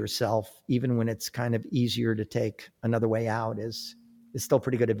be yourself, even when it's kind of easier to take another way out, is still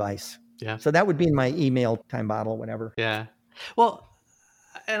pretty good advice. Yeah. So that would be in my email time bottle, whatever. Yeah. Well,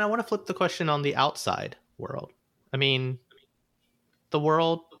 and I want to flip the question on the outside world. I mean, the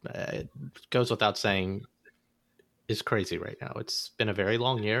world, goes without saying, is crazy right now. It's been a very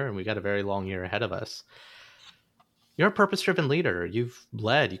long year, and we got a very long year ahead of us. You're a purpose-driven leader. You've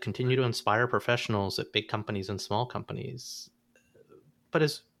led. You continue to inspire professionals at big companies and small companies. But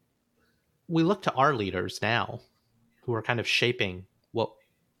as we look to our leaders now, who are kind of shaping what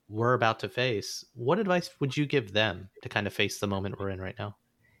we're about to face, what advice would you give them to kind of face the moment we're in right now?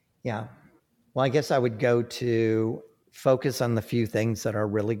 Yeah. Well, I guess I would go to focus on the few things that are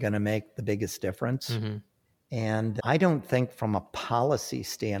really going to make the biggest difference. And I don't think from a policy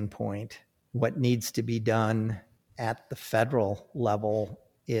standpoint, what needs to be done at the federal level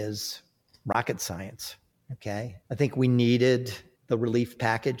is rocket science. Okay. I think we needed the relief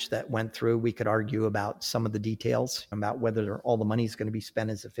package that went through. We could argue about some of the details about whether all the money is going to be spent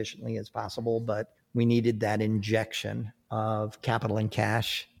as efficiently as possible, but we needed that injection of capital and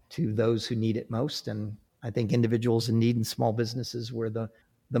cash to those who need it most. And I think individuals in need and small businesses were the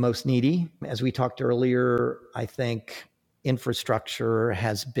most needy. As we talked earlier, I think infrastructure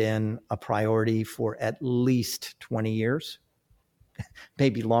has been a priority for at least 20 years,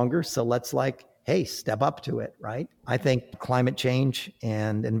 maybe longer. So let's hey, step up to it, right? I think climate change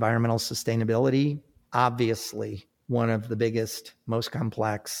and environmental sustainability, obviously one of the biggest, most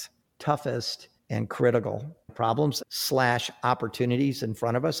complex, toughest, and critical problems / opportunities in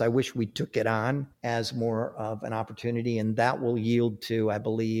front of us. I wish we took it on as more of an opportunity, and that will yield to, I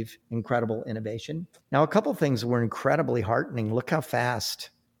believe, incredible innovation. Now, a couple of things were incredibly heartening. Look how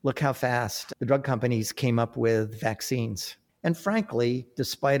fast the drug companies came up with vaccines. And frankly,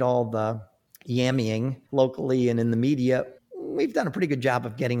 despite all the yammying locally and in the media, we've done a pretty good job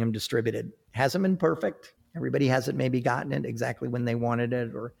of getting them distributed. Hasn't been perfect. Everybody hasn't maybe gotten it exactly when they wanted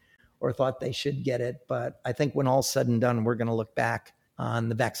it or thought they should get it. But I think when all's said and done, we're going to look back on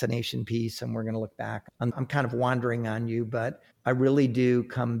the vaccination piece and we're going to look back. I'm kind of wandering on you, but I really do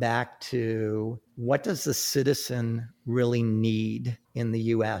come back to what does the citizen really need in the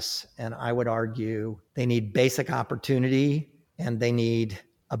US? And I would argue they need basic opportunity and they need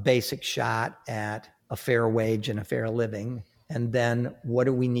a basic shot at a fair wage and a fair living. And then what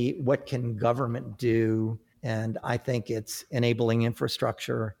do we need? What can government do? And I think it's enabling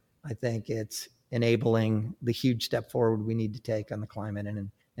infrastructure. I think it's enabling the huge step forward we need to take on the climate and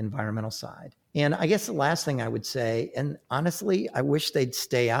environmental side. And I guess the last thing I would say, and honestly, I wish they'd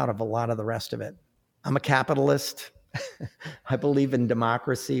stay out of a lot of the rest of it. I'm a capitalist. I believe in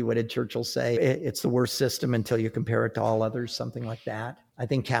democracy. What did Churchill say? It's the worst system until you compare it to all others, something like that. I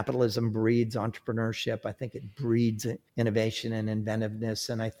think capitalism breeds entrepreneurship. I think it breeds innovation and inventiveness.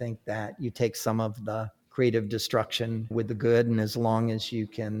 And I think that you take some of the creative destruction with the good, and as long as you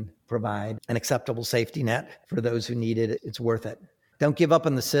can provide an acceptable safety net for those who need it, it's worth it. Don't give up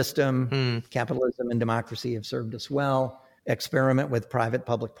on the system. Capitalism and democracy have served us well. Experiment with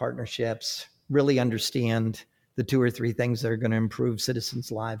private-public partnerships. Really understand the 2 or 3 things that are going to improve citizens'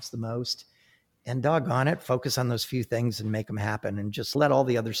 lives the most. And doggone it, focus on those few things and make them happen, and just let all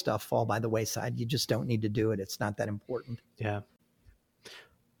the other stuff fall by the wayside. You just don't need to do it. It's not that important. Yeah.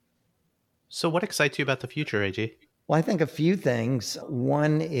 So what excites you about the future, AG? Well, I think a few things.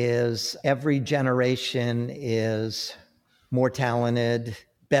 One is every generation is more talented,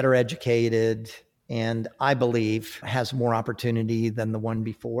 better educated, and I believe has more opportunity than the one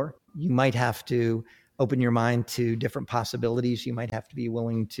before. You might have to open your mind to different possibilities. You might have to be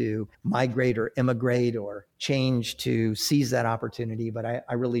willing to migrate or immigrate or change to seize that opportunity. But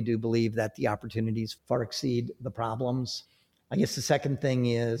I really do believe that the opportunities far exceed the problems. I guess the second thing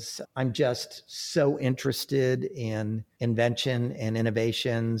is I'm just so interested in invention and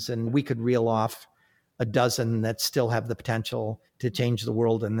innovations, and we could reel off a dozen that still have the potential to change the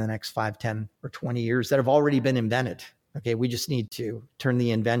world in the next 5, 10, or 20 years that have already been invented. Okay, we just need to turn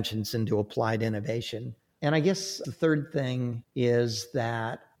the inventions into applied innovation. And I guess the third thing is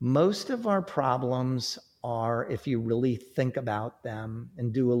that most of our problems are, if you really think about them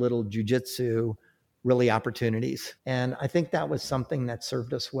and do a little jujitsu, really opportunities. And I think that was something that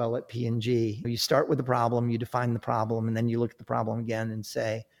served us well at P&G. You start with the problem, you define the problem, and then you look at the problem again and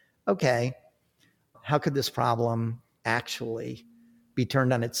say, okay, how could this problem actually be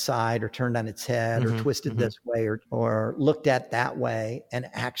turned on its side or turned on its head or twisted this way or looked at that way and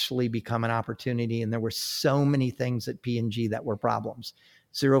actually become an opportunity? And there were so many things at P&G that were problems.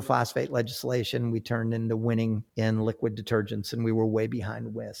 Zero phosphate legislation, we turned into winning in liquid detergents, and we were way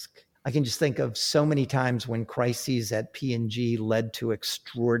behind whisk. I can just think of so many times when crises at P&G led to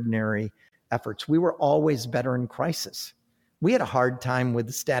extraordinary efforts. We were always better in crisis. We had a hard time with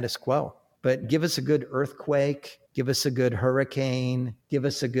the status quo, but give us a good earthquake, give us a good hurricane, give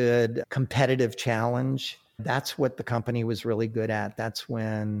us a good competitive challenge. That's what the company was really good at. That's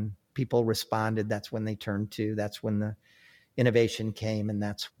when people responded. That's when they turned to. That's when the innovation came, and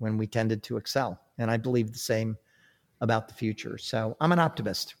that's when we tended to excel. And I believe the same about the future. So I'm an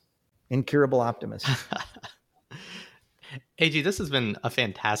optimist. Incurable optimist. AG, this has been a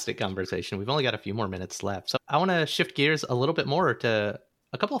fantastic conversation. We've only got a few more minutes left. So I want to shift gears a little bit more to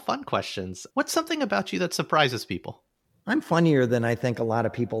a couple of fun questions. What's something about you that surprises people? I'm funnier than I think a lot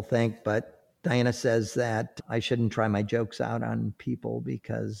of people think, but Diana says that I shouldn't try my jokes out on people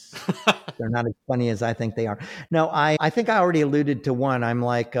because they're not as funny as I think they are. No, I think I already alluded to one. I'm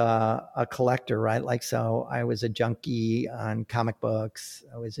like a collector, right? Like, so I was a junkie on comic books.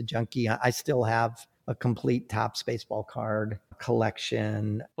 I was a junkie. I still have a complete Topps baseball card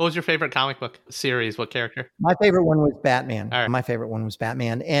collection. What was your favorite comic book series? What character? My favorite one was Batman. All right. My favorite one was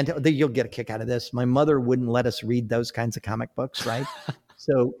Batman. And you'll get a kick out of this. My mother wouldn't let us read those kinds of comic books, right?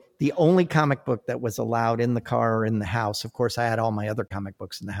 So the only comic book that was allowed in the car or in the house, of course, I had all my other comic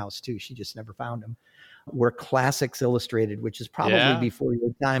books in the house too. She just never found them, were Classics Illustrated, which is probably before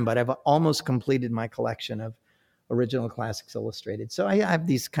your time, but I've almost completed my collection of original Classics Illustrated. So I have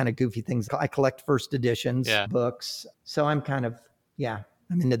these kind of goofy things. I collect first editions, books. So I'm kind of,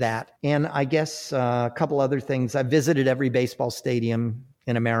 I'm into that. And I guess a couple other things. I visited every baseball stadium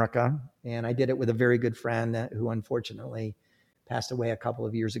in America, and I did it with a very good friend who unfortunately passed away a couple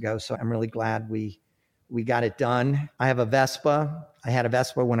of years ago. So I'm really glad we got it done. I have a Vespa. I had a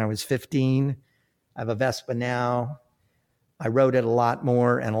Vespa when I was 15. I have a Vespa now. I rode it a lot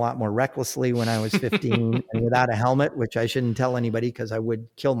more and a lot more recklessly when I was 15 and without a helmet, which I shouldn't tell anybody because I would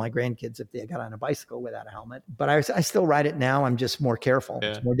kill my grandkids if they got on a bicycle without a helmet. But I still ride it now. I'm just more careful. Yeah.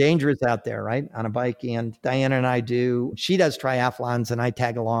 It's more dangerous out there, right? On a bike. And Diana and I she does triathlons and I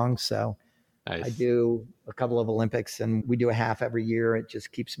tag along. So nice. I do a couple of Olympics and we do a half every year. It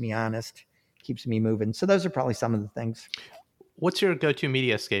just keeps me honest, keeps me moving. So those are probably some of the things. What's your go-to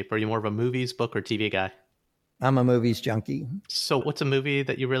media escape? Are you more of a movies, book, or TV guy? I'm a movies junkie. So what's a movie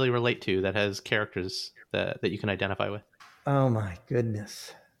that you really relate to that has characters that you can identify with? Oh my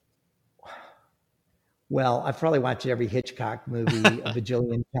goodness. Well, I've probably watched every Hitchcock movie a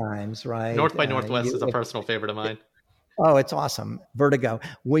bajillion times, right? North by Northwest is a personal favorite of mine. Oh, it's awesome. Vertigo.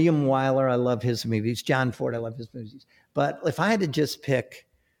 William Wyler, I love his movies. John Ford, I love his movies. But if I had to just pick,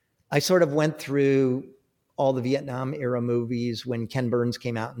 I sort of went through all the Vietnam era movies when Ken Burns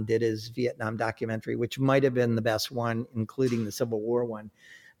came out and did his Vietnam documentary, which might have been the best one, including the Civil War one.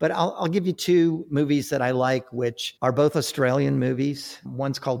 But I'll give you two movies that I like, which are both Australian movies.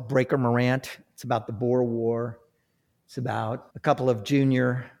 One's called Breaker Morant. It's about the Boer War. It's about a couple of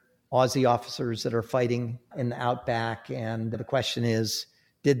junior Aussie officers that are fighting in the outback. And the question is,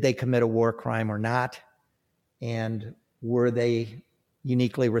 did they commit a war crime or not? And were they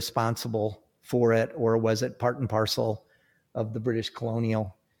uniquely responsible for it, or was it part and parcel of the British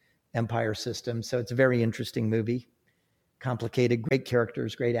colonial empire system? So it's a very interesting movie, complicated, great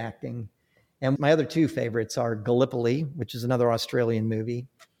characters, great acting. And my other two favorites are Gallipoli, which is another Australian movie.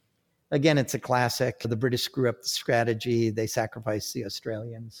 Again, it's a classic. The British screw up the strategy. They sacrificed the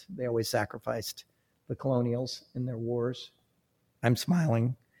Australians. They always sacrificed the colonials in their wars. I'm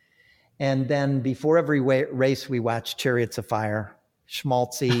smiling. And then before every race, we watch Chariots of Fire.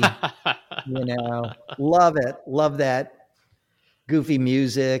 Schmaltzy, love it. Love that goofy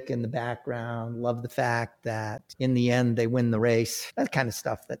music in the background. Love the fact that in the end, they win the race. That kind of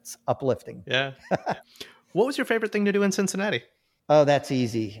stuff that's uplifting. Yeah. What was your favorite thing to do in Cincinnati? Oh, that's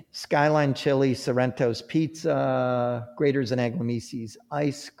easy. Skyline Chili, Sorrento's Pizza, Graters and Aglamisi's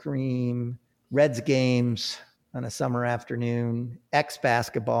ice cream, Reds games on a summer afternoon, X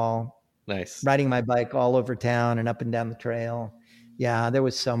basketball. Nice. Riding my bike all over town and up and down the trail. Yeah, there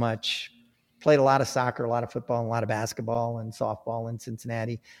was so much Played a lot of soccer, a lot of football, and a lot of basketball and softball in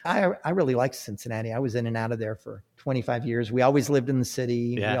Cincinnati. I really liked Cincinnati. I was in and out of there for 25 years. We always lived in the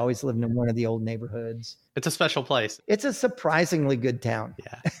city. Yeah. We always lived in one of the old neighborhoods. It's a special place. It's a surprisingly good town.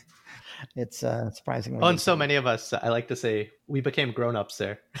 Yeah. It's surprisingly Oh, and good so town. many of us, I like to say, we became grown-ups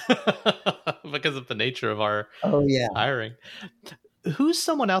there because of the nature of our hiring. Who's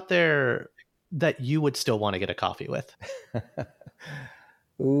someone out there that you would still want to get a coffee with?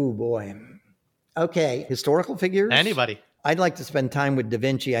 Ooh, boy. Okay, historical figures? Anybody. I'd like to spend time with Da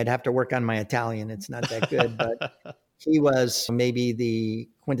Vinci. I'd have to work on my Italian. It's not that good, but he was maybe the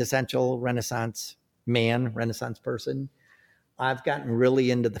quintessential Renaissance man, Renaissance person. I've gotten really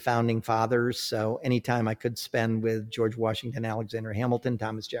into the founding fathers. So anytime I could spend with George Washington, Alexander Hamilton,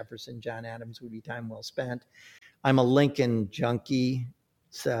 Thomas Jefferson, John Adams would be time well spent. I'm a Lincoln junkie,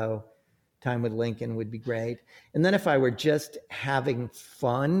 so time with Lincoln would be great. And then if I were just having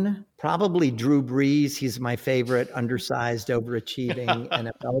fun, probably Drew Brees. He's my favorite undersized, overachieving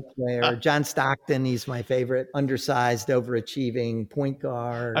NFL player. John Stockton, he's my favorite undersized, overachieving point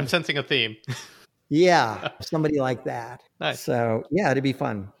guard. I'm sensing a theme. Yeah, somebody like that. Nice. So yeah, it'd be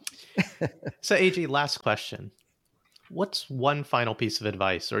fun. So AG, last question. What's one final piece of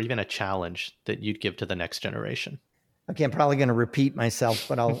advice or even a challenge that you'd give to the next generation? Okay, I'm probably going to repeat myself,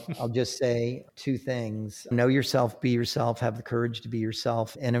 but I'll just say two things. Know yourself, be yourself, have the courage to be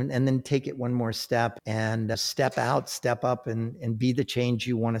yourself, and then take it one more step and step out, step up, and be the change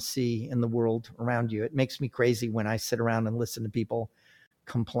you want to see in the world around you. It makes me crazy when I sit around and listen to people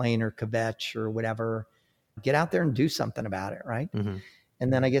complain or kvetch or whatever. Get out there and do something about it, right? Mm-hmm.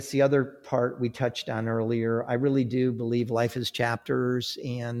 And then I guess the other part we touched on earlier, I really do believe life is chapters,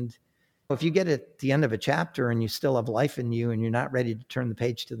 and if you get at the end of a chapter and you still have life in you and you're not ready to turn the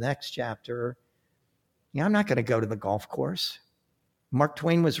page to the next chapter, I'm not going to go to the golf course. Mark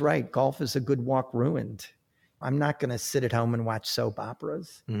Twain was right. Golf is a good walk ruined. I'm not going to sit at home and watch soap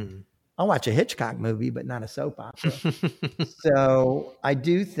operas. Mm. I'll watch a Hitchcock movie, but not a soap opera. So I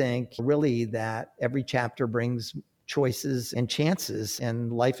do think really that every chapter brings choices and chances,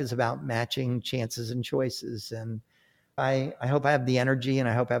 and life is about matching chances and choices. And I hope I have the energy, and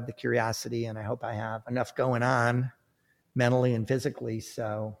I hope I have the curiosity, and I hope I have enough going on mentally and physically.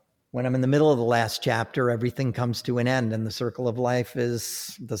 So when I'm in the middle of the last chapter, everything comes to an end, and the circle of life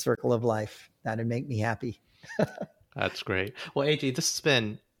is the circle of life. That'd make me happy. That's great. Well, AG, this has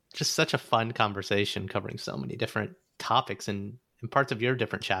been just such a fun conversation covering so many different topics and parts of your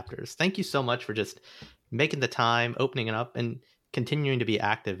different chapters. Thank you so much for just making the time, opening it up, and continuing to be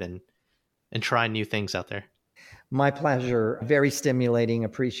active and trying new things out there. My pleasure. Very stimulating.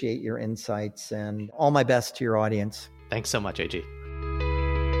 Appreciate your insights, and all my best to your audience. Thanks so much, AG.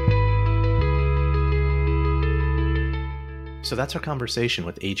 So that's our conversation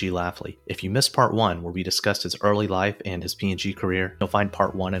with A.G. Lafley. If you missed part 1, where we discussed his early life and his P&G career, you'll find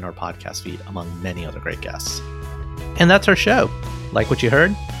part 1 in our podcast feed, among many other great guests. And that's our show. Like what you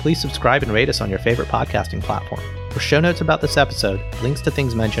heard? Please subscribe and rate us on your favorite podcasting platform. For show notes about this episode, links to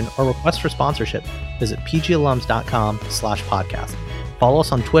things mentioned, or requests for sponsorship, visit pgalums.com/podcast. Follow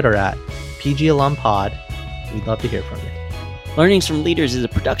us on Twitter at pgalumpod. We'd love to hear from you. Learnings from Leaders is a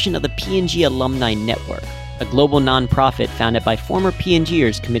production of the P&G Alumni Network, a global nonprofit founded by former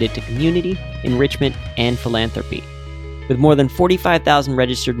P&Gers committed to community, enrichment, and philanthropy. With more than 45,000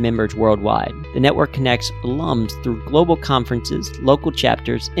 registered members worldwide, the network connects alums through global conferences, local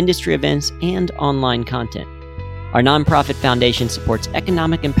chapters, industry events, and online content. Our nonprofit foundation supports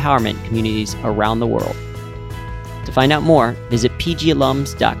economic empowerment communities around the world. To find out more, visit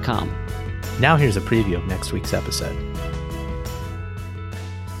pgalums.com. Now here's a preview of next week's episode.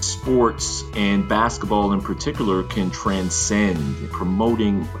 Sports and basketball in particular can transcend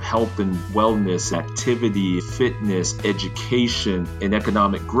promoting health and wellness, activity, fitness, education, and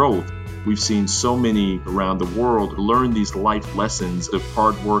economic growth. We've seen so many around the world learn these life lessons of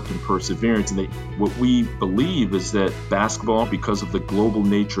hard work and perseverance. And what we believe is that basketball, because of the global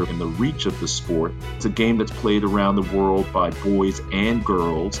nature and the reach of the sport, it's a game that's played around the world by boys and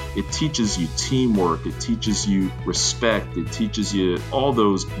girls. It teaches you teamwork. It teaches you respect. It teaches you all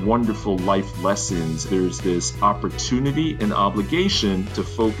those wonderful life lessons. There's this opportunity and obligation to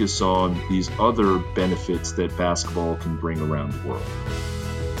focus on these other benefits that basketball can bring around the world.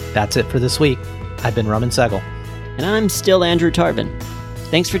 That's it for this week. I've been Raman Sehgal. And I'm still Andrew Tarvin.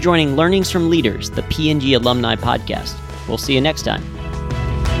 Thanks for joining Learnings from Leaders, the P&G Alumni Podcast. We'll see you next time.